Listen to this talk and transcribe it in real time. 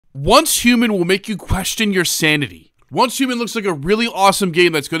Once Human will make you question your sanity. Once Human looks like a really awesome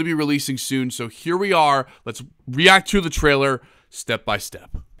game that's going to be releasing soon, so here we are. Let's react to the trailer step by step.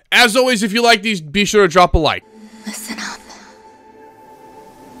 As always, if you like these, be sure to drop a like. Listen up.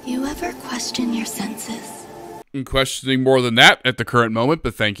 You ever question your senses? I'm questioning more than that at the current moment,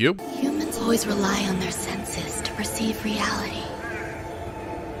 but thank you. Humans always rely on their senses to perceive reality,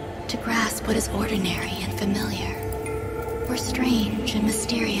 to grasp what is ordinary and familiar, or strange and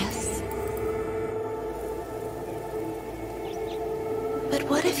mysterious. But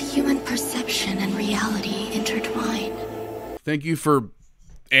what if human perception and reality intertwine? Thank you for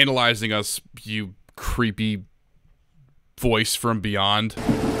analyzing us, you creepy voice from beyond.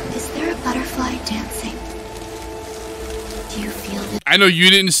 Is there a butterfly dancing? Do you feel it? I know you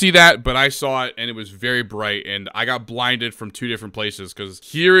didn't see that, but I saw it and it was very bright and I got blinded from two different places because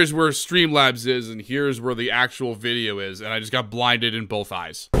here is where Streamlabs is and here's where the actual video is, and I just got blinded in both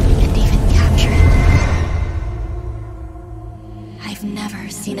eyes. And even capture it. I've never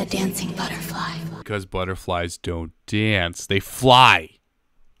seen a dancing butterfly. Because butterflies don't dance, they fly.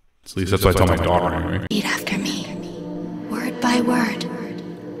 At least that's what I tell my daughter. Repeat after me, word by word,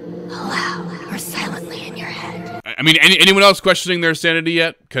 aloud or silently in your head. I mean, anyone else questioning their sanity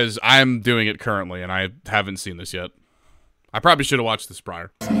yet? Because I'm doing it currently, and I haven't seen this yet. I probably should have watched this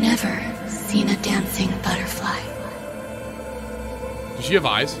prior. I've never seen a dancing butterfly. Does she have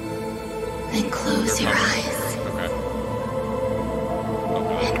eyes? Then close your eyes. Okay.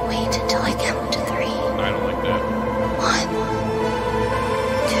 And wait until I count to 3. I don't like that.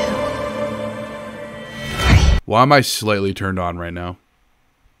 1, 2, 3. Why am I slightly turned on right now?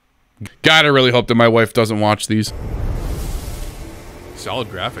 God, I really hope that my wife doesn't watch these. Solid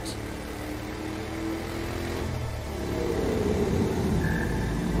graphics.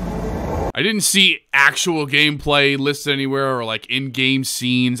 I didn't see actual gameplay listed anywhere or like in-game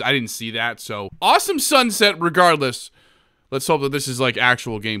scenes. I didn't see that, so awesome sunset regardless. Let's hope that this is like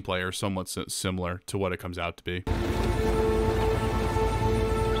actual gameplay or somewhat similar to what it comes out to be.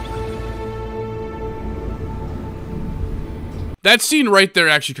 That scene right there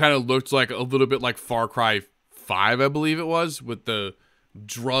actually kind of looked like a little bit like Far Cry 5, I believe it was, with the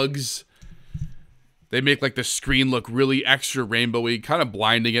drugs. They make like the screen look really extra rainbowy, kind of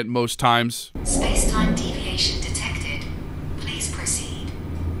blinding it most times. Space-time deviation detected. Please proceed.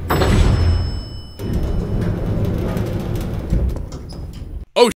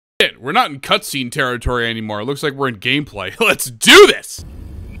 Oh shit, we're not in cutscene territory anymore. It looks like we're in gameplay. Let's do this!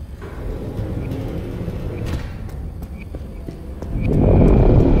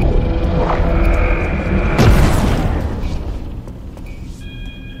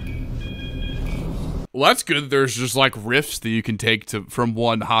 Well, that's good. There's just like rifts that you can take from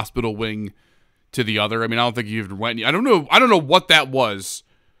one hospital wing to the other. I mean, I don't think you even went. I don't know what that was.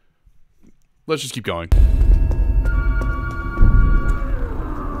 Let's just keep going.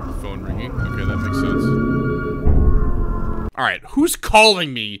 Phone ringing. Okay, that makes sense. All right, who's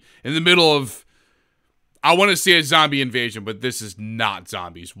calling me in the middle of? I want to say a zombie invasion, but this is not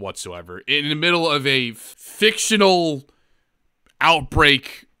zombies whatsoever. In the middle of a fictional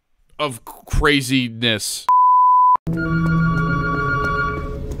outbreak of craziness. Did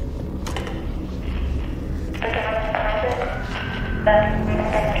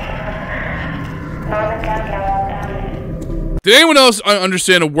anyone else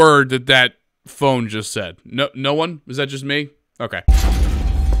understand a word that phone just said? No one? Is that just me? Okay.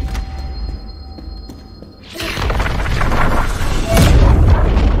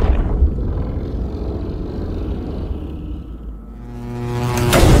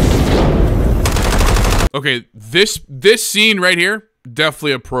 Okay, this scene right here,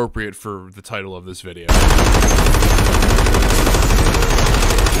 definitely appropriate for the title of this video.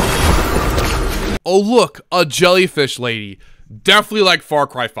 Oh look, a jellyfish lady. Definitely like Far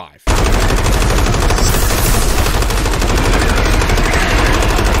Cry 5.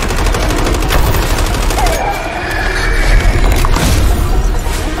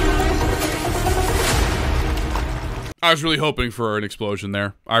 I was really hoping for an explosion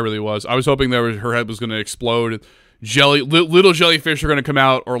there. I really was. I was hoping that her head was going to explode. Little jellyfish are going to come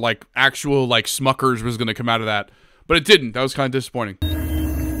out, or like actual like Smuckers was going to come out of that. But it didn't. That was kind of disappointing.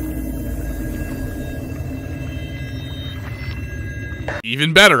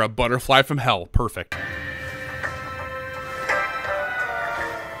 Even better, a butterfly from hell. Perfect.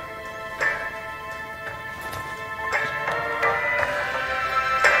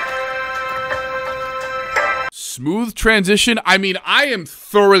 Smooth transition. I mean, I am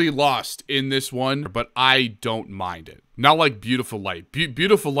thoroughly lost in this one, but I don't mind it. Not like Beautiful Light.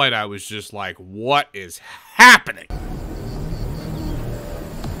 Beautiful Light, I was just like, what is happening?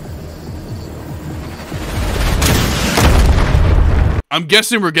 I'm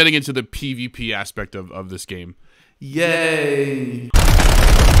guessing we're getting into the PvP aspect of this game. Yay.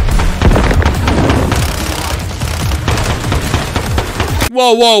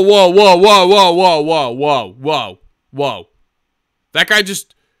 Whoa, whoa, whoa, whoa, whoa, whoa, whoa, whoa, whoa, whoa, whoa. That guy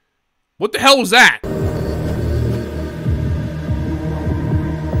just... What the hell was that?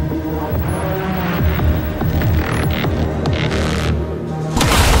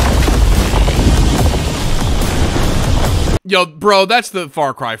 Yo, bro, that's the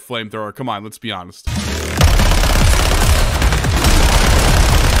Far Cry flamethrower. Come on, let's be honest.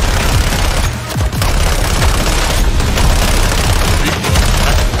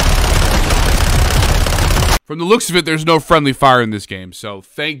 From the looks of it, there's no friendly fire in this game, so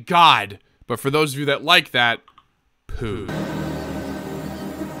thank God. But for those of you that like that, poo.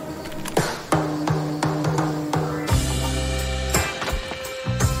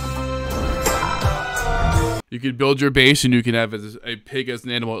 You can build your base and you can have a pig as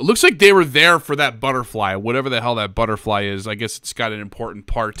an animal. It looks like they were there for that butterfly, whatever the hell that butterfly is. I guess it's got an important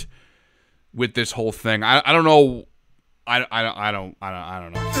part with this whole thing. I don't know. I don't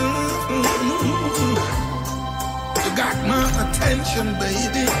know. You got my attention,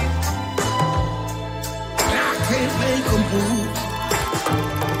 baby. And I can't make a move.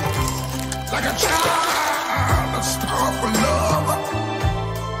 Like a child, a star for love.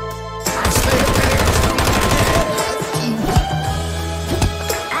 I stay there till I have to.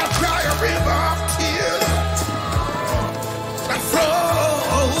 I'll cry a river of tears that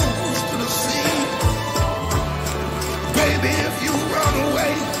flows to the sea. Baby, if you run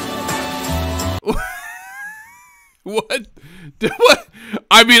away. What? What?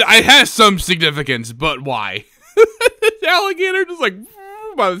 I mean, it has some significance, but why? The alligator just like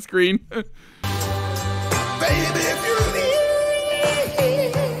by the screen. Baby, if you leave,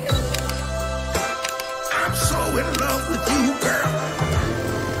 I'm so in love with you, girl.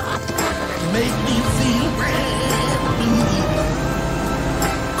 Make me feel brand new.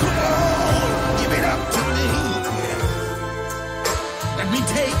 Come on, give it up to me. Let me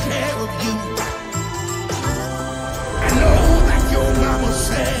take care of you.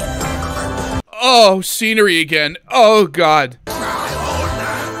 Oh, scenery again. Oh, God.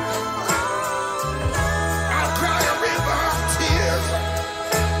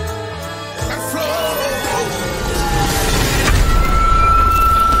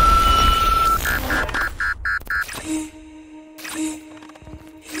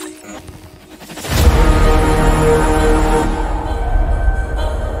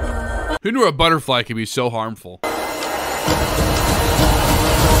 Who knew a butterfly could be so harmful?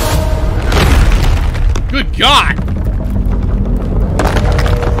 Good God!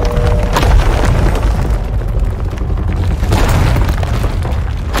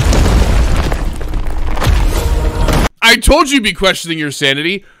 I told you to be questioning your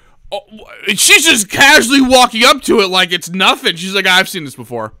sanity. Oh, she's just casually walking up to it like it's nothing. She's like, I've seen this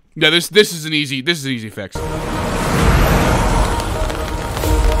before. Yeah, this is an easy fix.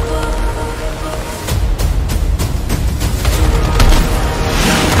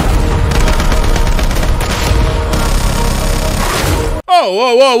 Whoa,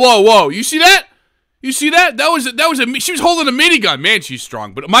 whoa, whoa, whoa, whoa. You see that? You see that? That was she was holding a minigun. Man, she's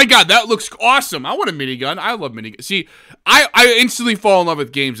strong. But my God, that looks awesome. I want a minigun. I love miniguns. See, I instantly fall in love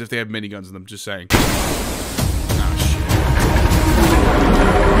with games if they have miniguns in them. Just saying. Oh,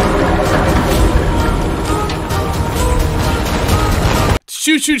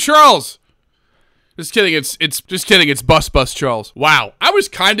 shit. Shoot, Charles. Just kidding. It's just kidding. It's bust, Charles. Wow. I was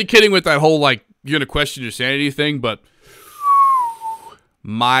kind of kidding with that whole, like, you're going to question your sanity thing, but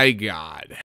my God.